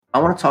I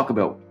want to talk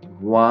about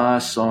why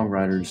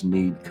songwriters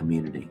need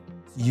community.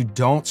 You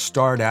don't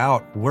start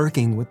out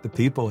working with the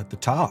people at the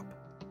top.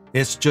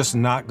 It's just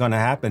not going to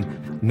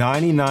happen.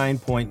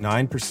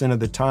 99.9%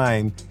 of the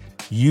time,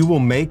 you will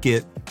make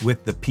it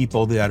with the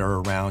people that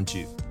are around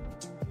you.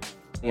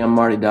 Hey, I'm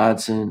Marty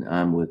Dodson.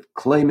 I'm with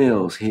Clay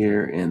Mills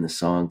here in the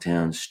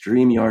Songtown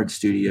StreamYard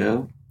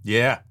studio.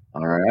 Yeah.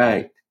 All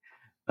right.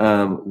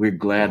 We're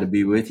glad to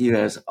be with you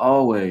as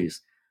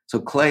always. So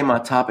Clay, my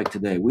topic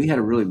today, we had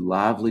a really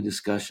lively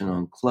discussion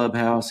on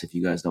Clubhouse. If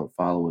you guys don't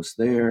follow us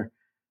there,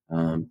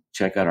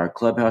 check out our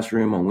Clubhouse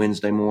room on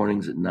Wednesday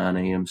mornings at 9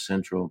 a.m.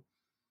 Central.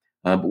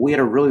 But we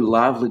had a really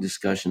lively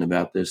discussion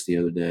about this the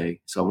other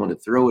day. So I wanted to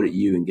throw it at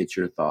you and get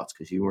your thoughts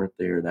because you weren't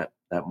there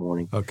that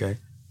morning. Okay.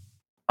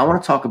 I want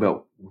to talk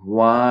about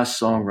why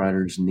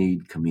songwriters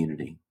need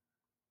community.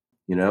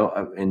 You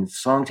know, in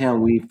Songtown,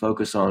 we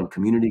focus on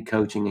community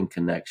coaching and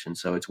connection.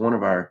 So it's one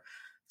of our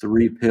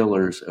three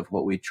pillars of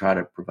what we try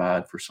to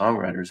provide for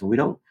songwriters. And we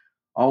don't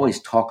always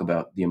talk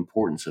about the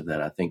importance of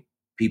that. I think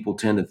people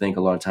tend to think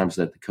a lot of times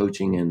that the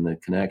coaching and the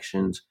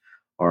connections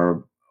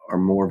are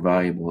more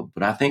valuable.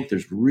 But I think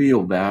there's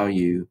real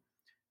value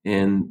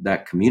in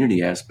that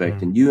community aspect.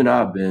 Mm-hmm. And you and I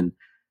have been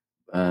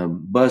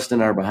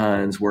busting our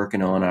behinds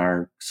working on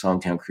our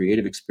Songtown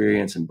Creative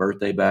Experience and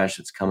Birthday Bash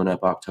that's coming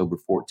up October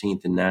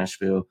 14th in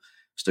Nashville.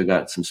 Still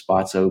got some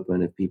spots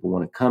open. If people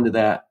want to come to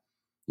that,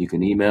 you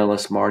can email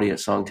us,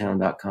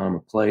 marty@songtown.com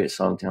or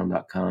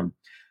clay@songtown.com.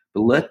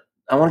 But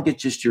I want to get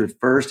just your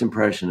first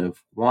impression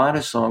of why do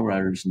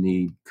songwriters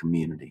need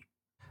community?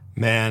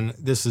 Man,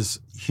 this is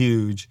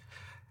huge.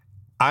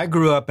 I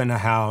grew up in a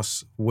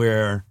house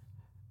where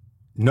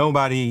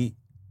nobody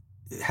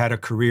had a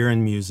career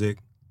in music.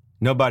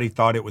 Nobody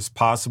thought it was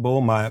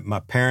possible.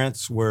 My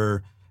parents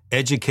were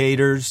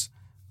educators.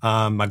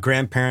 My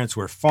grandparents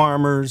were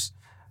farmers.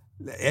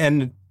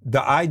 And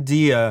the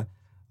idea,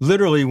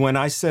 literally, when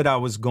I said I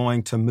was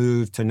going to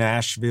move to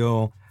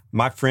Nashville,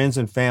 my friends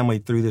and family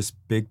threw this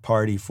big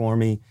party for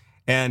me.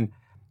 And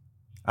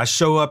I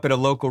show up at a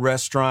local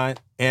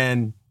restaurant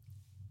and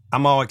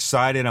I'm all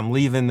excited. I'm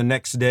leaving the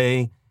next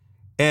day.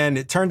 And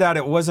it turned out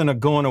it wasn't a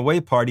going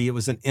away party. It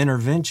was an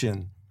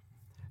intervention,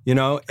 you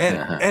know,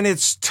 and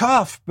it's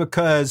tough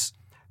because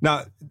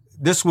now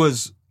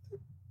it's,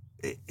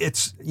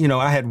 you know,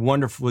 I had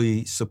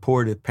wonderfully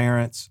supportive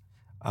parents.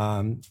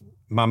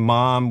 My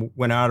mom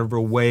went out of her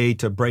way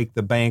to break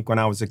the bank when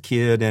I was a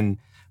kid and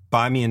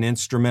buy me an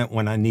instrument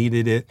when I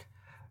needed it.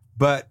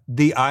 But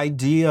the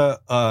idea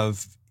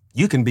of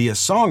you can be a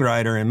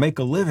songwriter and make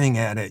a living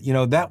at it, you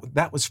know,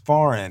 that was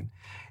foreign.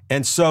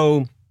 And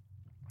so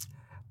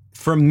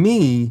for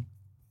me,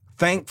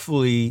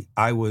 thankfully,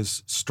 I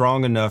was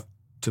strong enough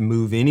to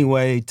move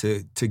anyway,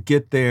 to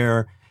get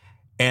there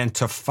and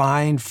to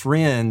find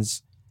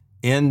friends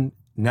in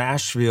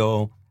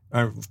Nashville.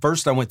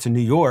 First, I went to New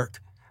York,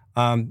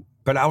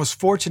 but I was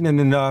fortunate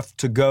enough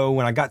to go,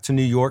 when I got to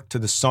New York, to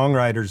the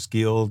Songwriters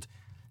Guild,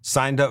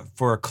 signed up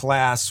for a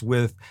class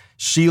with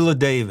Sheila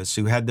Davis,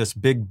 who had this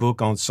big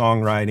book on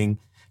songwriting.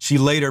 She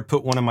later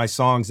put one of my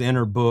songs in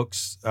her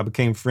books. I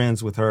became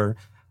friends with her.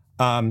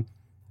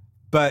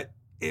 But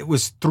it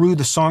was through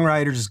the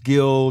Songwriters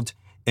Guild,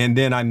 and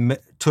then I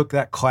took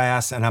that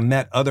class and I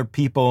met other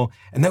people,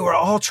 and they were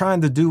all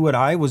trying to do what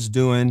I was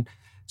doing.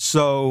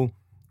 So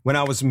when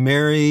I was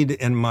married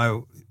and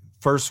my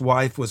first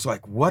wife was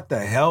like, "What the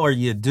hell are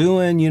you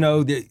doing? You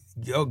know,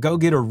 go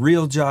get a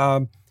real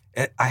job."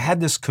 I had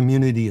this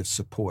community of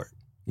support,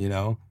 you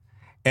know,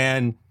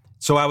 and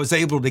so I was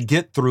able to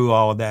get through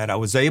all of that. I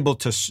was able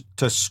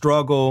to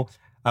struggle.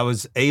 I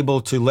was able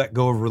to let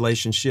go of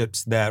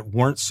relationships that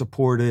weren't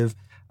supportive.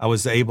 I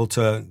was able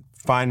to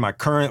find my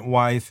current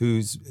wife,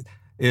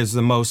 is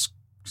the most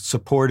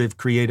supportive,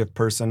 creative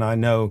person I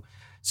know.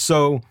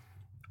 So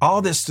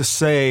all this to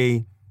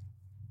say,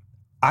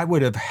 I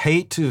would have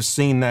hated to have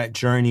seen that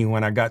journey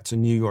when I got to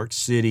New York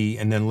City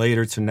and then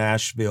later to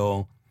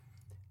Nashville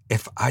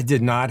if I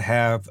did not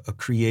have a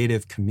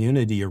creative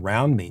community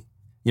around me.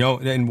 You know,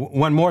 and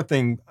one more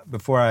thing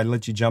before I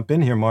let you jump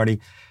in here, Marty.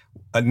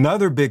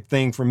 Another big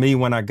thing for me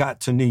when I got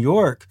to New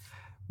York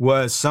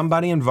was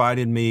somebody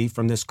invited me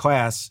from this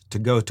class to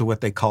go to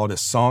what they called a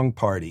song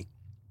party.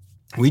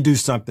 We do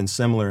something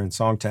similar in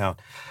Songtown.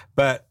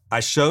 But I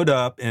showed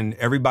up and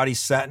everybody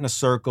sat in a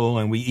circle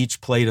and we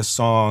each played a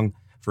song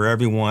for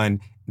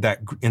everyone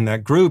in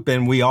that group,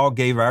 and we all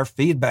gave our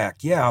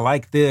feedback. Yeah, I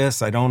like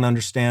this. I don't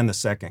understand the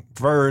second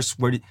verse.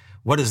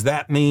 What does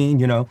that mean?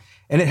 You know,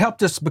 and it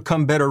helped us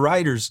become better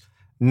writers.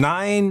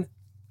 9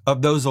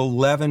 of those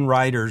 11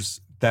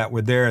 writers that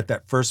were there at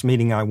that first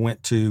meeting I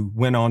went to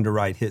went on to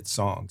write hit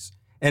songs.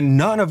 And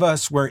none of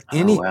us were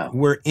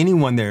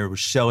anyone there. It was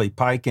Shelley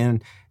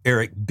Piken,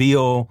 Eric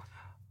Beale,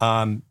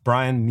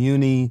 Brian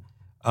Muni,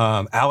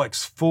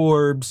 Alex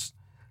Forbes.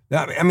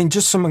 I mean,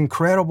 just some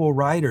incredible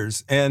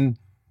writers. And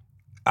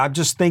I'm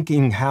just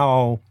thinking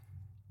how,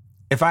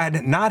 if I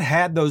had not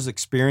had those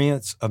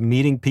experience of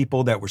meeting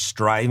people that were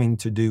striving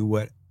to do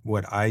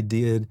what I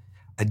did,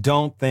 I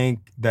don't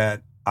think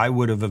that I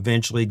would have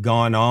eventually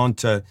gone on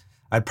to,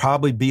 I'd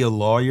probably be a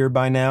lawyer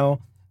by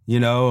now,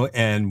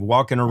 and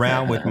walking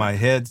around with my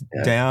head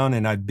Yeah. down,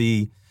 and I'd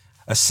be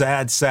a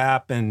sad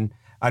sap, and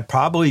I'd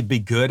probably be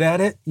good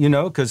at it,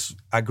 because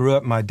I grew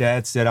up, my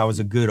dad said I was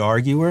a good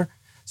arguer.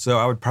 So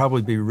I would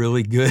probably be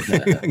really good.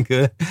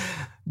 good.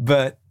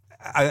 But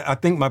I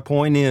think my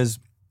point is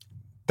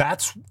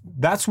that's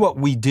what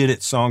we did at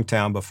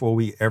Songtown before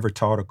we ever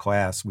taught a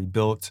class. We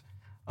built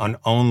an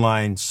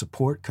online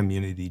support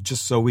community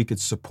just so we could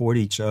support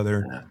each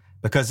other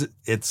because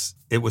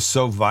it was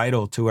so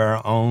vital to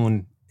our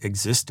own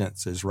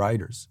existence as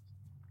writers.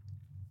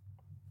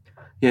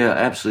 Yeah,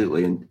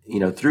 absolutely. And,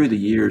 through the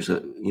years,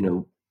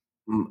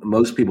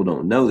 most people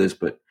don't know this,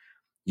 but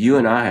you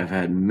and I have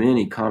had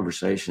many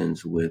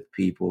conversations with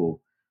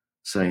people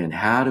saying,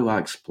 how do I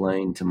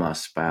explain to my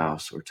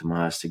spouse or to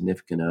my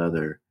significant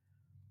other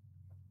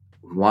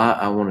why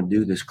I want to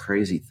do this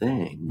crazy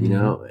thing,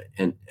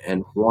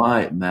 and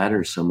why it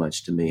matters so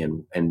much to me,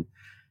 and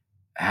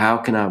how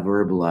can I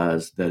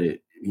verbalize that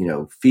it,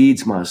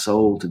 feeds my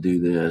soul to do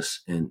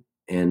this, and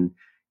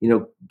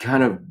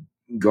kind of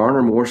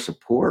garner more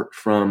support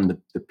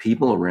from the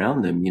people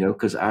around them,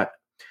 because I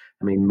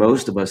mean,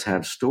 most of us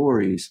have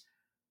stories.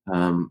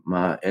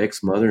 My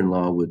ex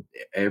mother-in-law would,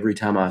 every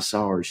time I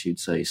saw her, she'd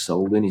say,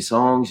 "Sold any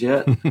songs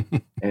yet?"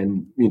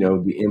 And,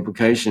 the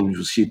implication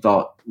was she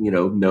thought,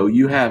 no,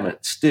 you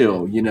haven't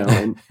still,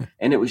 and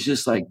it was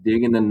just like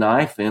digging the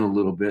knife in a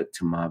little bit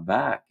to my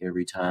back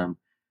every time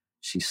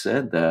she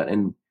said that.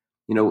 And,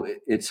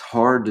 it's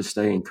hard to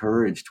stay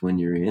encouraged when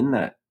you're in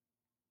that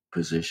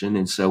position.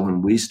 And so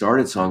when we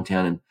started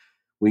Songtown and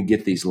we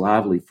get these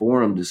lively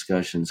forum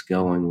discussions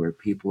going where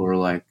people are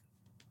like,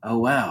 oh,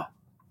 wow,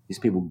 these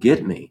people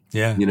get me.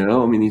 Yeah.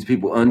 I mean, these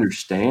people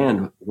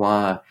understand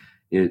why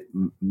it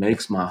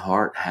makes my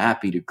heart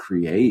happy to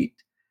create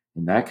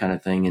and that kind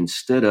of thing,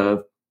 instead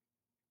of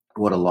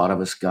what a lot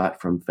of us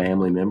got from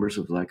family members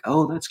of like,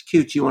 oh, that's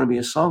cute, you want to be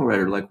a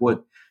songwriter. Like,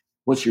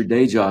 what's your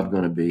day job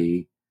going to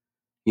be?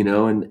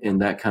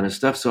 And that kind of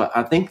stuff. So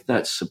I think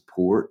that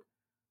support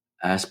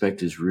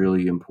aspect is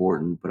really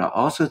important. But I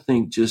also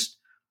think just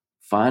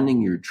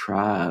finding your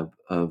tribe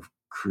of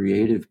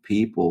creative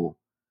people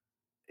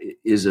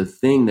is a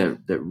thing that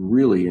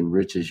really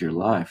enriches your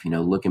life.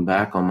 Looking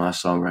back on my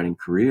songwriting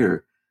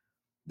career,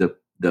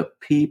 the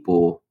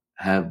people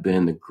have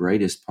been the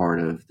greatest part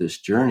of this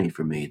journey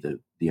for me.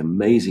 The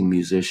amazing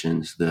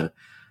musicians, the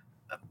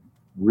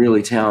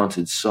really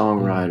talented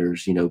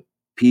songwriters,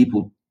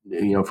 people,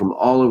 from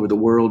all over the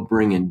world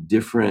bringing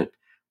different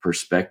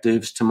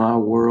perspectives to my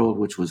world,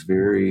 which was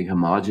very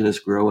homogenous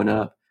growing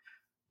up.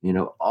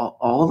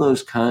 All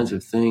those kinds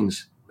of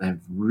things have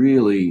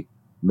really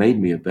made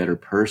me a better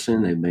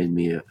person. They've made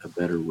me a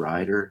better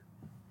writer.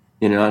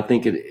 I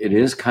think it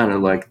is kind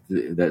of like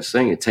that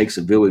saying, it takes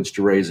a village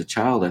to raise a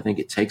child. I think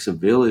it takes a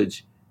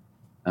village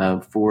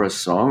for a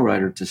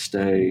songwriter to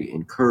stay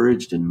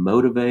encouraged and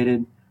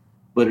motivated,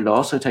 but it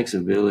also takes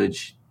a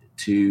village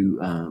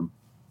to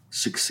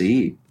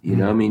succeed.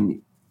 I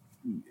mean,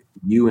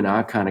 you and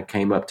I kind of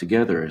came up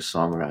together as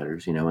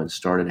songwriters, and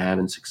started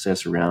having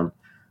success around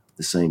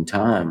the same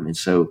time. And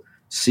so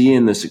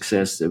seeing the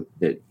success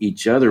that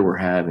each other were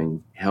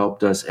having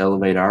helped us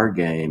elevate our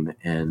game,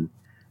 and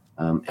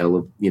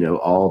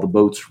all the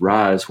boats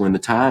rise when the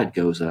tide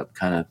goes up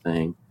kind of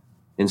thing.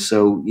 And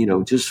so,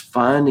 just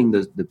finding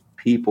the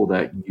people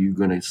that you're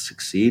going to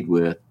succeed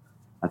with,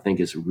 I think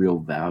is a real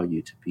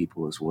value to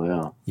people as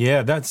well.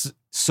 Yeah, that's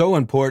so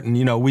important.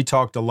 We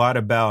talked a lot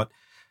about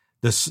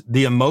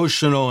the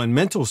emotional and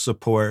mental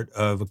support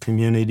of a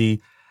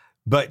community,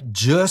 but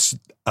just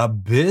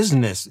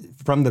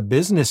from the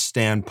business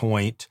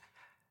standpoint,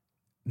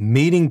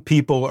 meeting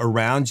people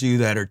around you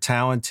that are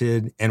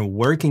talented and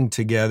working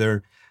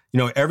together.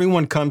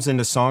 Everyone comes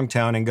into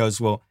Songtown and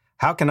goes, well,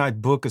 how can I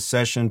book a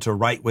session to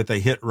write with a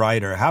hit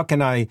writer? How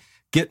can I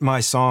get my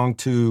song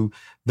to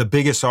the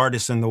biggest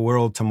artist in the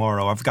world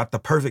tomorrow? I've got the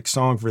perfect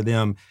song for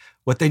them.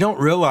 What they don't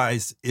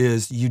realize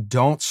is you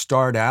don't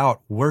start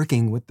out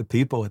working with the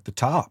people at the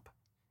top.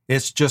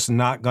 It's just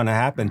not going to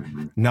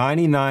happen.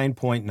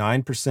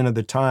 99.9% of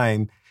the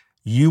time,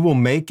 you will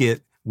make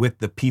it with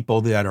the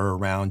people that are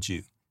around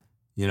you.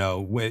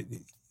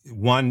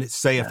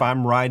 If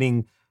I'm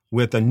writing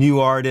with a new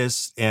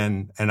artist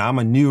and I'm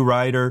a new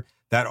writer,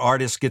 that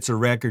artist gets a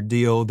record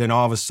deal, then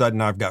all of a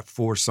sudden I've got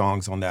 4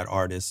 songs on that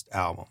artist's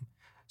album.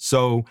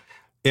 So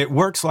it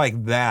works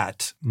like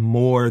that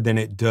more than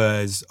it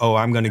does,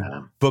 I'm going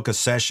to book a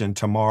session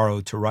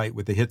tomorrow to write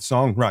with a hit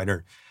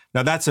songwriter.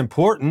 Now that's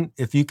important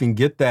if you can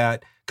get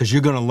that, because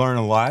you're going to learn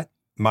a lot.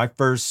 My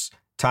first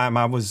time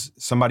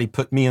somebody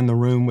put me in the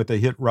room with a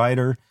hit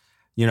writer,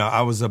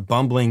 I was a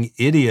bumbling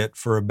idiot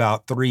for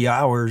about 3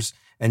 hours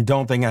and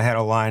don't think I had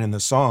a line in the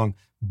song,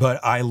 but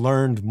I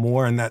learned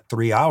more in that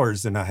 3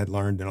 hours than I had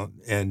learned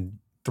in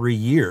 3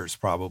 years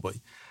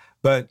probably.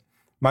 But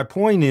my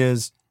point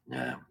is,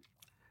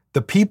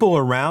 the people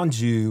around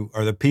you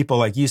are the people,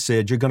 like you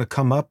said, you're going to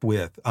come up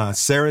with.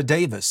 Sarah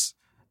Davis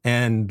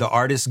and the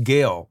artist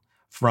Gail,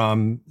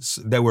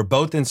 they were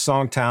both in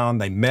Songtown.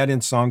 They met in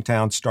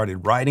Songtown,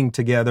 started writing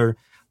together,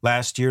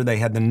 Last year, they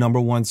had the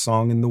 #1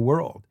 song in the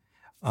world.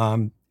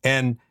 And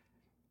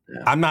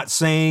Yeah. I'm not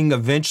saying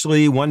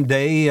eventually one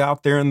day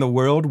out there in the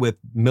world with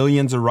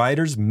millions of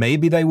writers,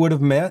 maybe they would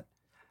have met,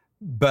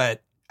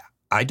 but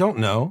I don't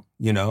know,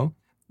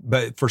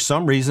 But for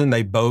some reason,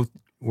 they both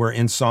were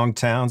in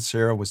Songtown.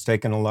 Sarah was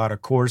taking a lot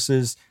of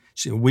courses.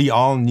 We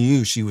all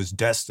knew she was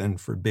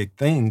destined for big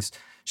things.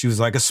 She was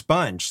like a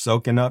sponge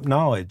soaking up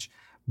knowledge.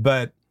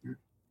 But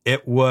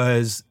it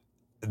was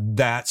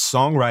that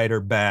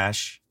songwriter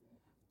bash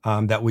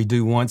that we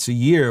do once a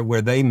year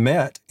where they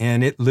met,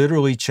 and it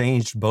literally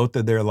changed both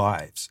of their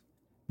lives.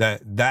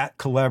 That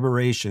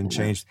collaboration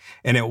changed.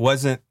 And it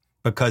wasn't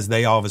because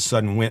they all of a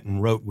sudden went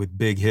and wrote with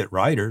big hit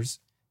writers.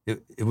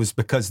 It was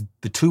because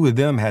the two of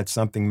them had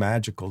something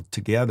magical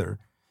together.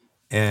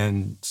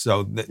 And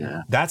so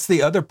that's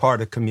the other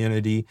part of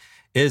community,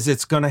 is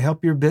it's going to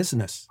help your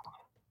business.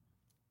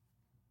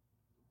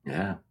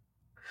 Yeah.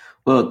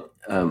 Well,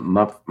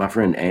 my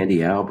friend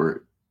Andy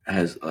Albert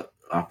has,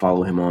 I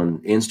follow him on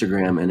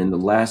Instagram, and in the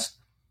last,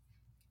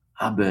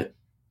 I bet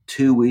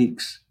 2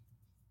 weeks,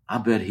 I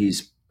bet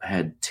he's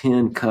had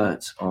 10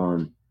 cuts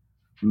on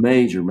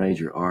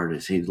major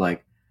artists. He's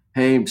like,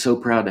 "Hey, I'm so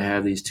proud to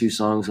have these 2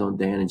 songs on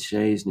Dan and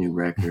Shay's new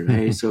record.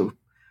 Hey, so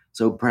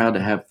proud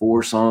to have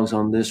 4 songs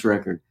on this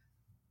record."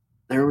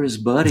 There were his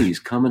buddies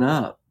coming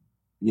up.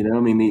 I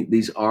mean,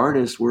 these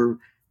artists were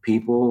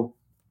people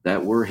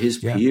that were his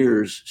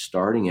peers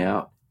starting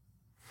out,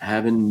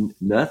 having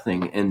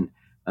nothing. And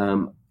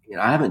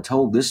I haven't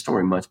told this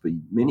story much, but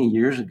many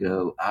years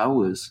ago, I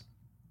was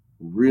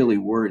really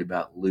worried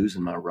about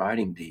losing my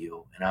writing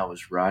deal, and I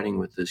was writing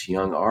with this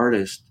young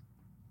artist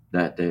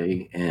that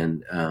day,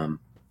 and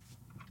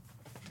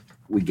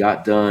we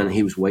got done.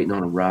 He was waiting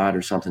on a ride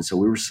or something, so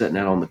we were sitting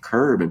out on the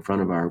curb in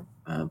front of our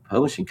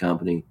publishing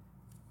company,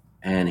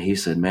 and he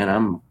said, "Man,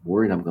 I'm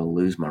worried I'm going to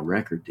lose my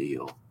record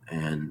deal."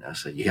 And I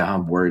said, "Yeah,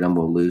 I'm worried I'm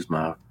going to lose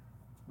my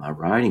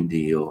writing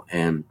deal."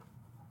 And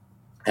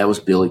that was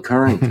Billy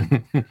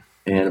Currington.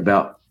 And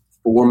about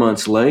 4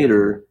 months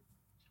later,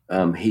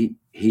 he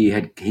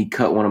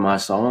cut one of my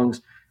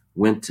songs,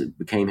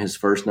 became his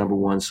first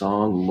 #1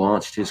 song,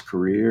 launched his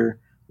career,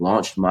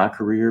 launched my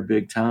career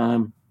big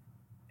time,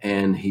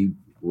 and he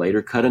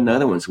later cut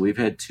another one. So we've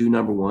had 2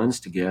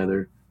 #1s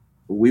together.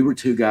 We were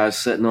 2 guys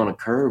sitting on a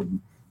curb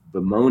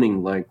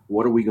bemoaning, like,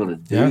 what are we going to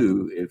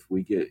do if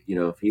we get,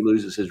 if he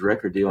loses his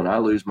record deal and I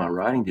lose my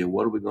writing deal,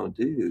 what are we going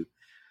to do?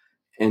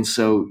 And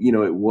so,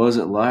 it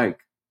wasn't like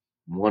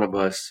one of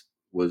us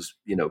was,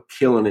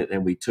 killing it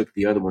and we took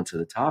the other one to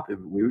the top.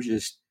 We were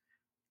just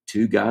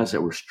 2 guys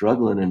that were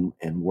struggling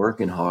and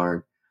working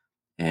hard.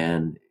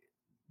 And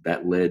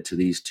that led to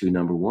these 2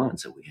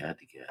 #1s that we had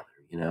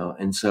together,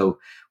 And so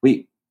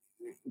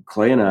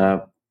Clay and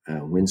I,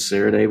 when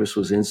Sarah Davis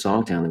was in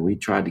Songtown, and we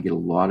tried to get a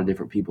lot of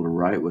different people to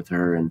write with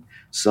her, and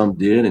some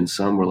did, and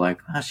some were like,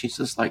 she's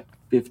just like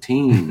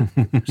 15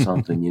 or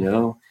something,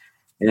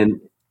 and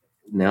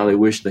now they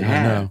wish they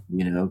had,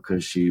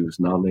 because she was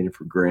nominated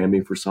for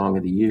Grammy for Song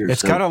of the Year.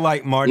 It's kind of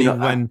like, Marty,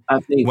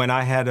 when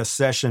I had a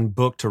session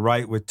booked to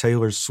write with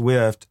Taylor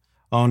Swift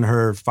on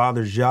her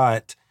father's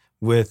yacht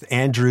with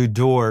Andrew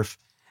Dorff,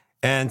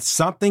 and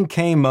something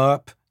came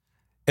up.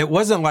 It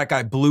wasn't like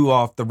I blew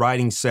off the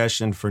writing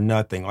session for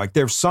nothing. Like,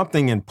 there's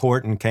something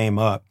important came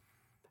up,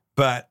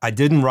 but I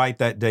didn't write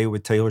that day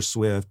with Taylor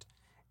Swift.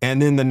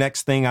 And then the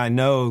next thing I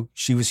know,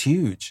 she was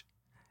huge.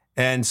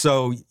 And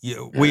so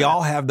we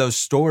all have those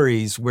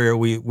stories where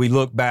we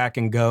look back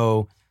and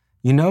go,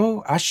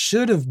 that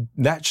should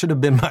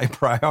have been my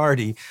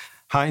priority.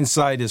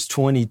 Hindsight is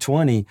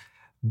 2020.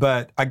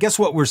 But I guess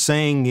what we're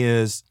saying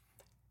is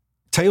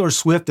Taylor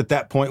Swift at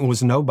that point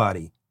was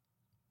nobody,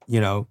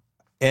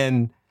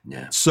 and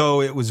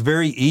so it was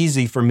very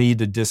easy for me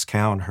to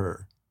discount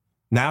her.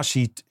 Now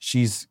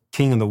she's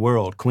king of the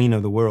world, queen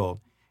of the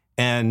world.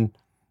 And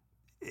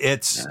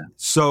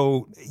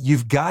so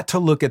you've got to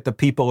look at the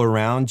people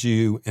around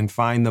you and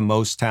find the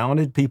most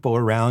talented people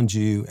around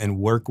you and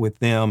work with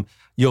them.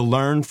 You'll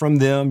learn from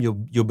them.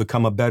 You'll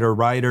become a better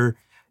writer,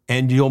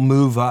 and you'll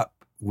move up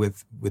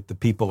with the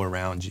people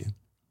around you.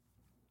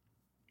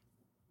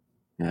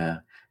 Yeah.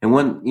 And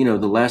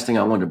the last thing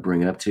I wanted to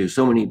bring up too,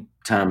 so many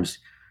times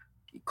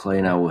Clay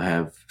and I will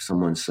have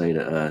someone say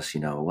to us,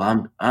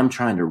 well, I'm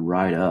trying to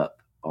write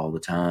up all the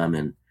time.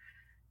 And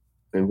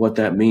what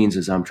that means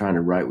is I'm trying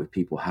to write with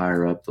people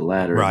higher up the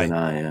ladder than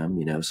I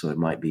am, so it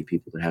might be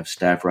people that have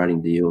staff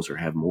writing deals or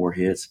have more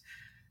hits.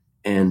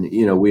 And,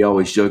 we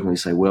always jokingly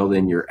say, well,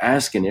 then you're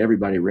asking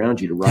everybody around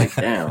you to write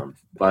down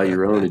by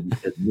your own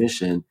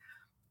admission.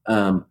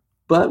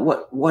 But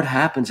what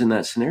happens in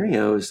that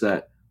scenario is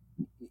that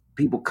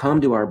people come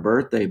to our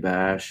birthday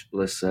bash,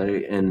 let's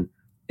say, and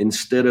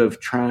instead of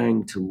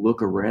trying to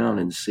look around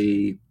and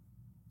see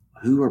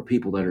who are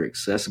people that are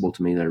accessible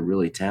to me, that are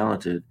really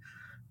talented,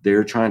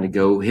 they're trying to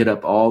go hit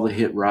up all the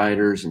hit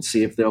writers and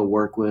see if they'll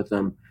work with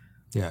them.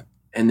 Yeah.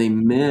 And they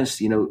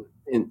miss,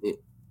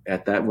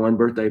 at that one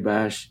birthday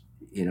bash,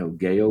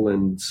 Gail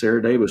and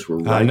Sarah Davis were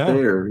right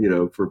there,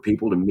 for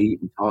people to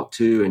meet and talk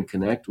to and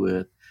connect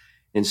with.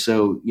 And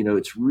so,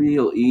 it's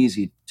real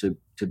easy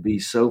to be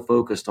so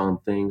focused on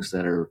things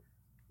that are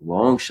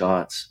long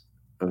shots,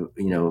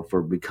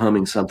 for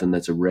becoming something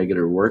that's a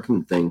regular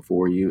working thing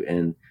for you,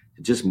 and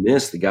to just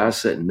miss the guy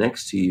sitting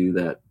next to you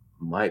that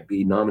might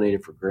be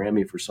nominated for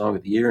Grammy for Song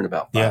of the Year in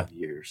about Yeah. 5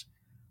 years,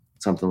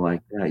 something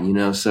like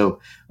that. So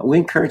we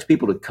encourage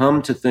people to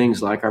come to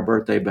things like our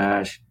birthday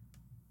bash,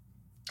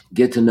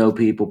 get to know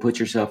people, put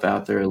yourself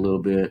out there a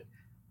little bit,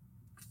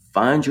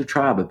 find your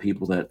tribe of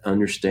people that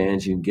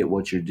understands you and get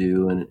what you're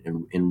doing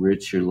and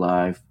enrich your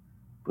life.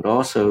 But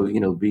also,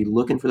 be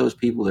looking for those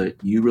people that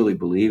you really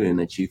believe in,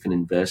 that you can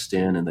invest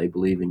in, and they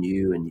believe in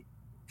you, and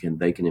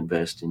they can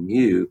invest in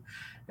you.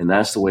 And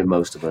that's the way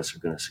most of us are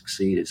going to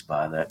succeed, is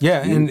by that.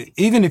 Yeah. community. And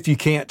even if you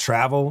can't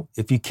travel,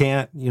 if you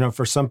can't,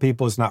 for some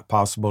people, it's not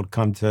possible to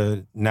come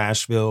to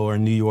Nashville or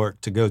New York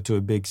to go to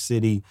a big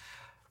city.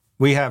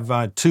 We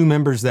have 2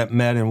 members that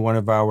met in one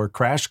of our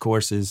crash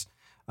courses,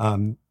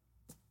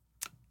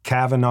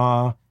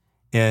 Kavanaugh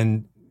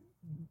and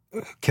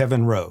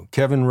Kevin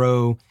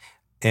Rowe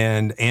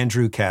and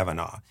Andrew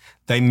Kavanaugh.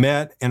 They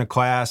met in a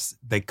class.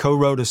 They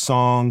co-wrote a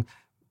song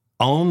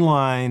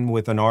online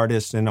with an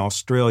artist in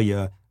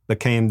Australia,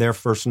 became their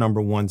first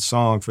 #1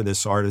 song for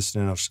this artist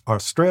in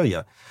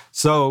Australia.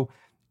 So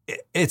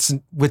it's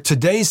with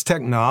today's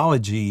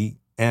technology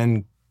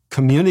and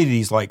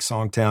communities like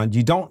Songtown,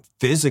 you don't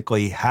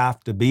physically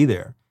have to be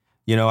there.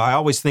 I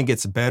always think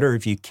it's better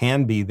if you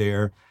can be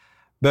there.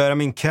 But I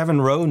mean,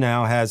 Kevin Rowe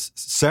now has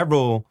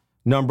several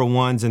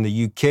 #1s in the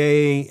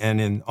UK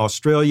and in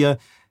Australia,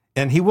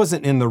 and he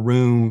wasn't in the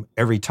room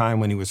every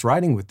time when he was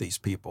writing with these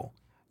people.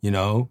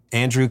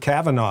 Andrew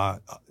Kavanaugh,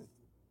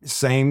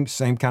 same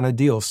kind of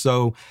deal.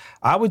 So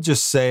I would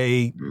just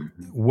say,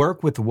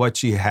 work with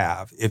what you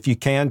have. If you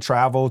can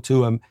travel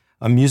to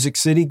a music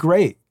city,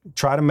 great.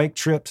 Try to make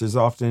trips as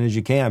often as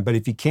you can. But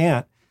if you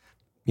can't,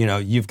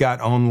 you've got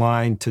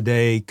online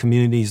today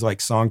communities like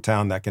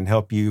Songtown that can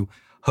help you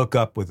hook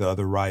up with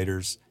other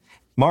writers.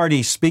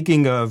 Marty,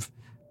 speaking of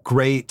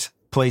great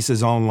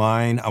places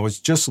online, I was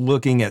just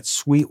looking at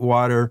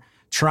Sweetwater,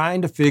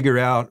 trying to figure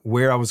out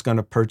where I was going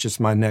to purchase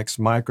my next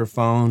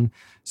microphone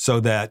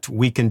so that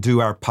we can do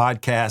our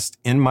podcast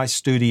in my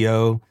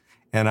studio.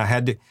 And I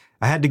had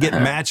to get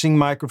matching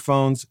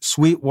microphones.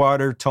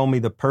 Sweetwater told me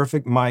the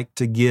perfect mic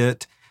to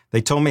get.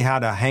 They told me how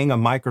to hang a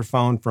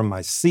microphone from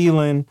my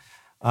ceiling.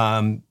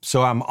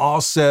 So I'm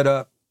all set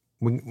up.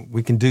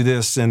 We can do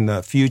this in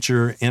the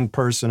future in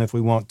person if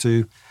we want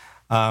to.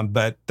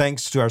 But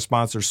thanks to our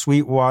sponsor,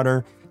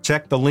 Sweetwater.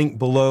 Check the link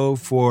below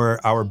for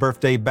our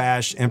birthday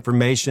bash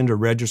information to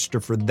register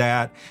for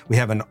that. We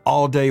have an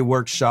all-day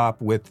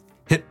workshop with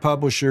hit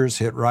publishers,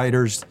 hit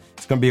writers.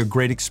 It's going to be a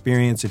great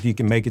experience if you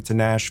can make it to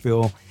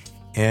Nashville.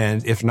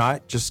 And if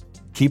not, just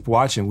keep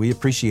watching. We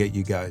appreciate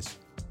you guys.